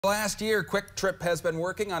Last year, Kwik Trip has been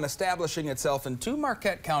working on establishing itself in 2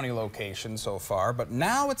 Marquette County locations so far, but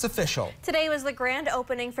now it's official. Today was the grand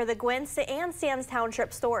opening for the Gwynn and Sands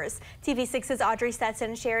Township stores. TV6's Audrey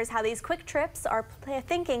Stetson shares how these Kwik Trips are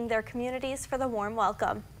thanking their communities for the warm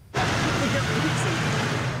welcome.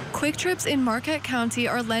 Kwik Trips in Marquette County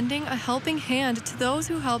are lending a helping hand to those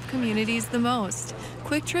who help communities the most.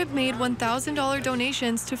 Kwik Trip made $1,000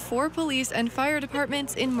 donations to 4 police and fire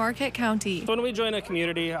departments in Marquette County. When we join a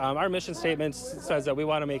community, our mission statement says that we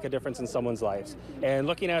want to make a difference in someone's lives. And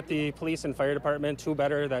looking at the police and fire department, who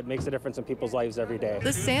better that makes a difference in people's lives every day.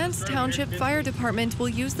 The Sands Township Fire Department will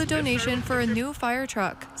use the donation for a new fire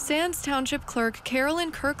truck. Sands Township Clerk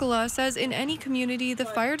Carolyn Kirkala says in any community, the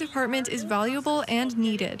fire department is valuable and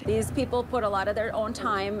needed. These people put a lot of their own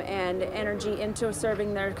time and energy into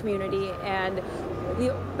serving their community, and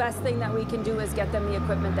the best thing that we can do is get them the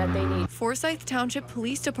equipment that they need. Forsyth Township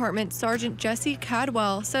Police Department Sergeant Jesse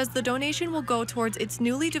Cadwell says the donation will go towards its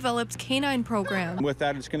newly developed canine program. With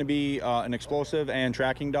that, it's going to be an explosive and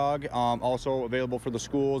tracking dog, also available for the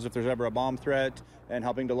schools if there's ever a bomb threat, and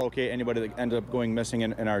helping to locate anybody that ended up going missing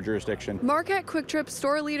in our jurisdiction. Marquette Kwik Trip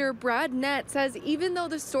store leader Brad Nett says even though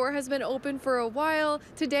the store has been open for a while,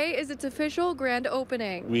 today is its official grand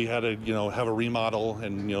opening. We had to, have a remodel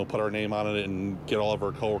and, put our name on it and get all of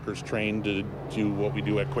our coworkers trained to do what we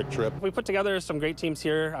do at Kwik Trip. We put together some great teams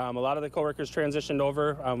here. A lot of the coworkers transitioned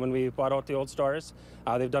over when we bought out the old stores.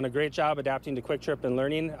 They've done a great job adapting to Kwik Trip and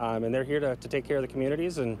learning, and they're here to take care of the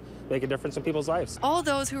communities and make a difference in people's lives. All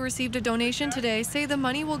those who received a donation today say the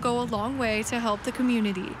money will go a long way to help the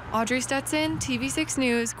community. Audrey Stetson, TV6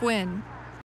 News, Gwynn.